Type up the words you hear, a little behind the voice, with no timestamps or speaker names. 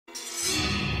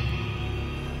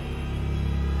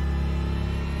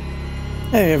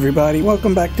Hey everybody,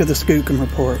 welcome back to the Skookum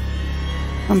Report.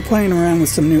 I'm playing around with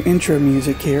some new intro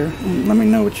music here, and let me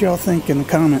know what y'all think in the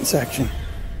comment section.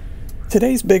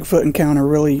 Today's Bigfoot encounter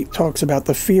really talks about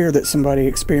the fear that somebody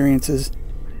experiences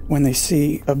when they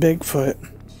see a Bigfoot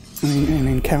and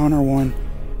encounter one,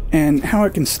 and how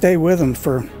it can stay with them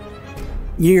for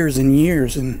years and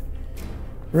years and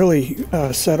really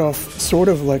set off sort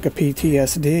of like a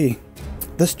PTSD.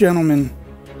 This gentleman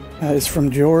is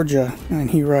from Georgia,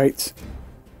 and he writes,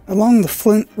 "Along the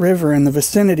Flint River in the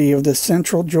vicinity of the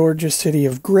central Georgia city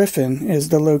of Griffin is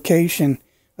the location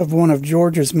of one of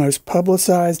Georgia's most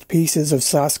publicized pieces of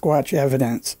Sasquatch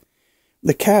evidence,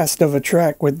 the cast of a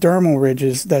track with dermal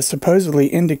ridges that supposedly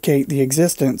indicate the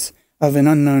existence of an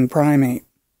unknown primate.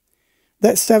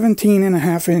 That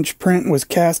 17.5-inch print was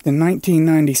cast in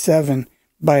 1997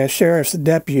 by a sheriff's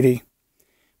deputy,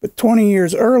 but 20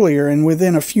 years earlier and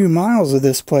within a few miles of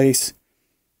this place,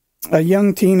 a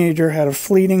young teenager had a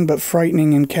fleeting but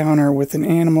frightening encounter with an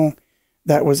animal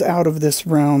that was out of this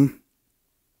realm,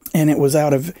 and it was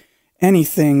out of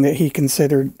anything that he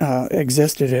considered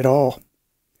existed at all.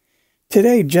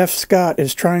 Today, Jeff Scott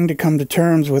is trying to come to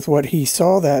terms with what he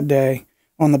saw that day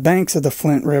on the banks of the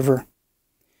Flint River.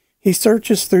 He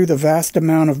searches through the vast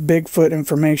amount of Bigfoot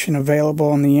information available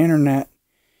on the internet,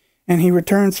 and he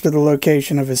returns to the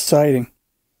location of his sighting.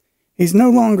 He's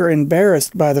no longer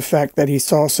embarrassed by the fact that he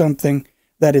saw something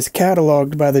that is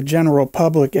cataloged by the general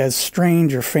public as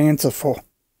strange or fanciful.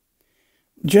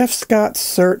 Jeff Scott's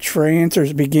search for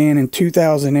answers began in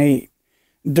 2008,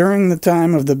 during the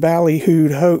time of the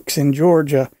Ballyhooed hoax in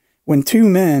Georgia, when two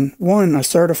men, one a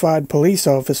certified police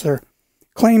officer,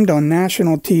 claimed on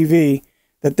national TV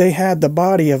that they had the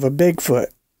body of a Bigfoot.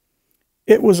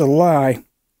 It was a lie,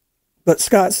 but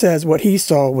Scott says what he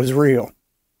saw was real.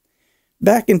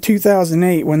 Back in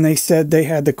 2008, when they said they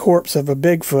had the corpse of a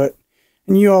Bigfoot,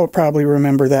 and you all probably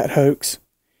remember that hoax,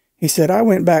 he said, "I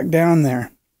went back down there."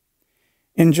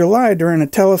 In July, during a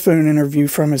telephone interview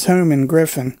from his home in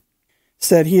Griffin,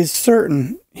 said he is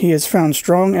certain he has found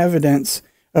strong evidence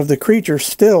of the creature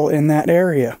still in that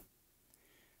area.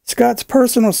 Scott's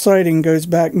personal sighting goes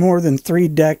back more than 3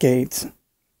 decades.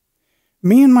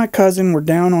 "Me and my cousin were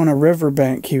down on a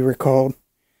riverbank," he recalled.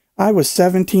 "I was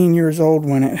 17 years old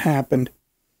when it happened,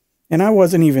 and I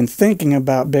wasn't even thinking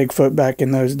about Bigfoot back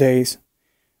in those days.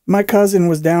 My cousin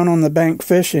was down on the bank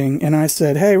fishing, and I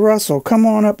said, 'Hey, Russell, come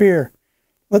on up here.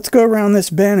 Let's go around this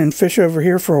bend and fish over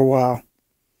here for a while.'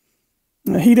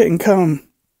 He didn't come,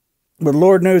 but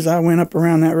Lord knows I went up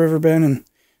around that river bend and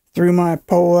threw my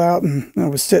pole out, and I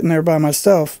was sitting there by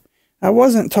myself. I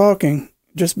wasn't talking,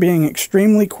 just being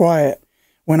extremely quiet,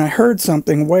 when I heard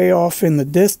something way off in the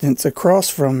distance across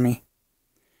from me.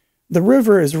 The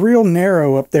river is real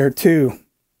narrow up there too.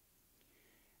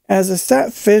 As I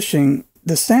sat fishing,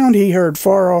 the sound he heard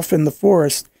far off in the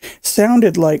forest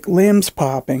sounded like limbs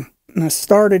popping, and I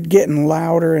started getting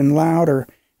louder and louder,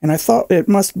 and I thought it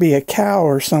must be a cow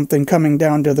or something coming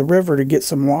down to the river to get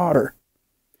some water.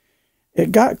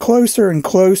 It got closer and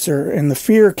closer, and the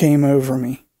fear came over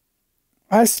me.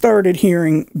 I started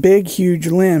hearing big, huge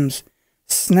limbs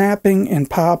snapping and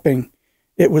popping.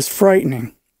 It was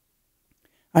frightening.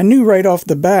 I knew right off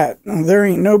the bat, there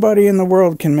ain't nobody in the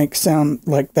world can make sound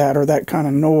like that or that kind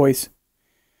of noise."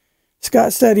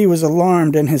 Scott said he was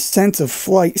alarmed and his sense of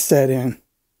flight set in.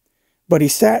 But he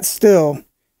sat still,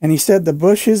 and he said the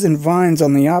bushes and vines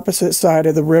on the opposite side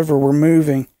of the river were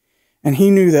moving, and he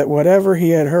knew that whatever he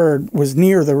had heard was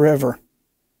near the river.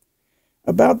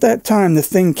 About that time, the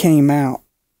thing came out.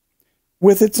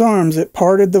 With its arms, it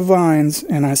parted the vines,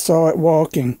 and I saw it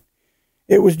walking.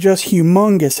 It was just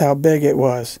humongous how big it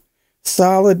was.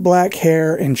 Solid black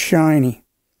hair and shiny.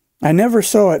 I never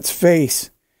saw its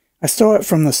face. I saw it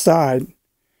from the side.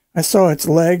 I saw its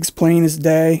legs plain as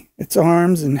day, its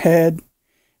arms and head,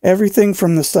 everything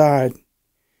from the side.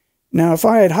 Now, if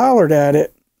I had hollered at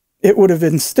it, it would have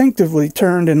instinctively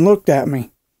turned and looked at me.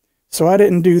 So I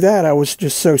didn't do that. I was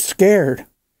just so scared.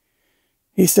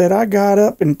 He said, "I got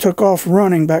up and took off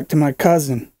running back to my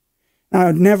cousin. I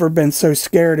had never been so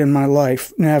scared in my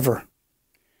life, never."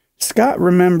 Scott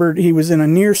remembered he was in a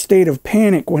near state of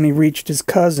panic when he reached his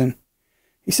cousin.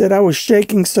 He said, "I was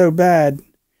shaking so bad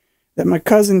that my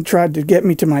cousin tried to get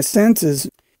me to my senses.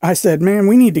 I said, 'Man,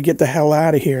 we need to get the hell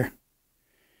out of here.'"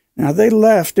 Now they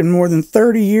left, and more than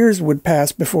 30 years would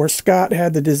pass before Scott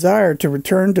had the desire to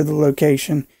return to the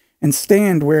location and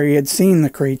stand where he had seen the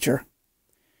creature.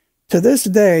 To this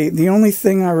day, the only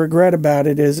thing I regret about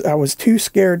it is I was too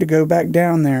scared to go back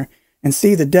down there and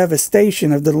see the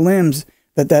devastation of the limbs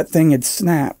that thing had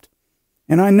snapped.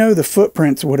 And I know the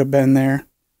footprints would have been there.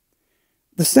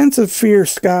 The sense of fear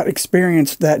Scott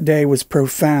experienced that day was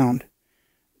profound.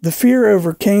 The fear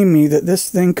overcame me that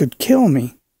this thing could kill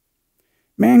me.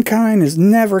 Mankind has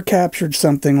never captured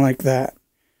something like that,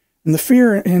 and the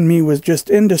fear in me was just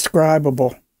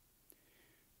indescribable.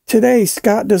 Today,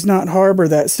 Scott does not harbor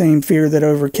that same fear that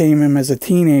overcame him as a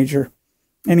teenager,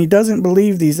 and he doesn't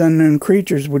believe these unknown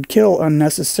creatures would kill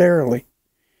unnecessarily.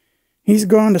 He's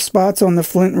gone to spots on the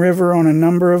Flint River on a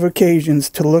number of occasions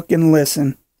to look and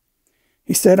listen.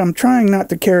 He said, "I'm trying not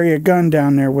to carry a gun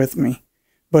down there with me,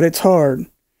 but it's hard."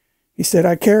 He said,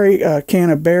 "I carry a can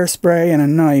of bear spray and a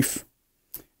knife,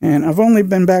 and I've only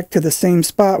been back to the same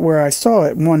spot where I saw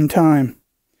it one time."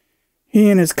 He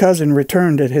and his cousin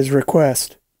returned at his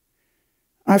request.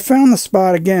 "I found the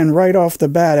spot again right off the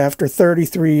bat after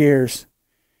 33 years.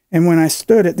 And when I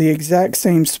stood at the exact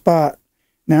same spot,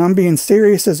 now I'm being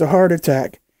serious as a heart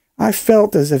attack, I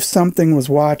felt as if something was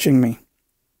watching me."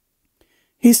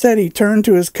 He said he turned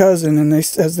to his cousin and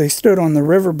as they stood on the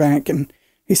riverbank, and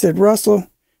he said, "Russell,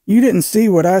 you didn't see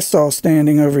what I saw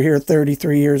standing over here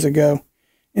 33 years ago.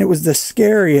 It was the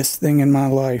scariest thing in my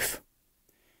life."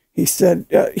 He said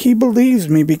he believes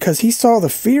me because he saw the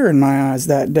fear in my eyes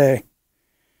that day.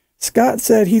 Scott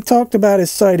said he talked about his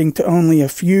sighting to only a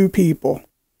few people.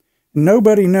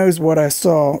 "Nobody knows what I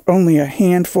saw, only a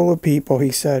handful of people," he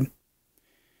said.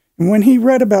 And when he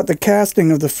read about the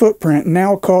casting of the footprint,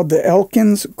 now called the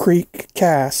Elkins Creek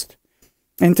Cast,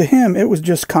 and to him it was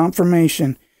just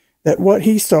confirmation that what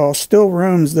he saw still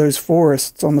roams those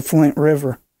forests on the Flint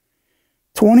River.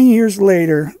 20 years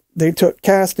later, they took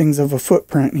castings of a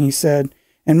footprint, he said,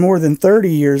 and more than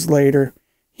 30 years later,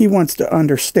 he wants to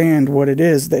understand what it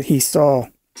is that he saw.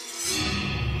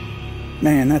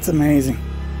 Man, that's amazing.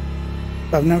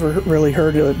 I've never really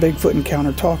heard a Bigfoot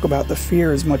encounter talk about the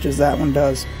fear as much as that one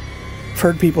does. I've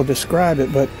heard people describe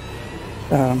it, but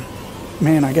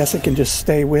man, I guess it can just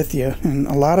stay with you. And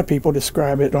a lot of people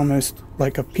describe it almost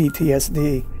like a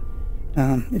PTSD.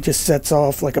 It just sets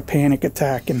off like a panic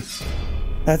attack, and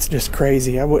that's just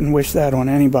crazy. I wouldn't wish that on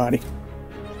anybody.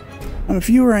 If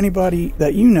you or anybody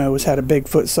that you know has had a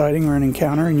Bigfoot sighting or an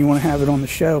encounter and you want to have it on the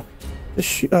show,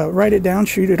 just write it down,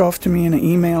 shoot it off to me in an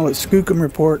email at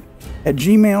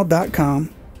skookumreport@gmail.com.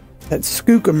 That's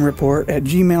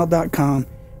skookumreport@gmail.com,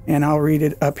 and I'll read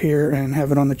it up here and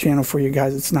have it on the channel for you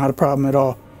guys. It's not a problem at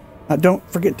all. Don't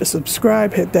forget to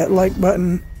subscribe, hit that like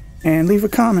button, and leave a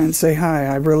comment and say hi.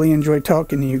 I really enjoy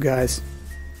talking to you guys.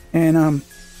 And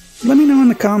let me know in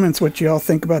the comments what you all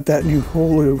think about that new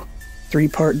Hulu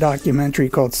 3-part documentary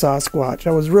called Sasquatch.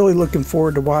 I was really looking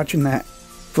forward to watching that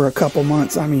for a couple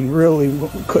months. I mean, really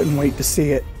couldn't wait to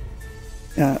see it,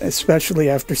 especially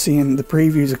after seeing the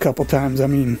previews a couple times. I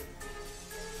mean,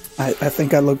 I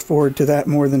think I looked forward to that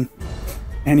more than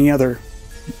any other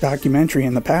documentary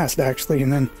in the past, actually.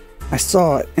 And then I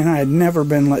saw it, and I had never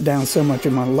been let down so much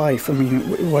in my life. I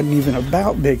mean, it wasn't even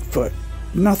about Bigfoot.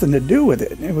 Nothing to do with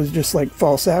it. It was just like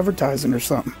false advertising or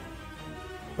something.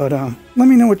 But let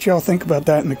me know what y'all think about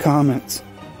that in the comments.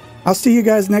 I'll see you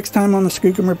guys next time on the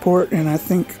Skookum Report, and I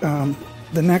think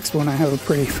the next one I have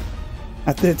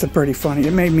it's a pretty funny.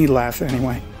 It made me laugh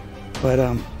anyway. But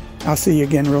I'll see you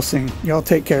again real soon. Y'all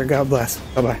take care. God bless.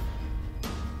 Bye-bye.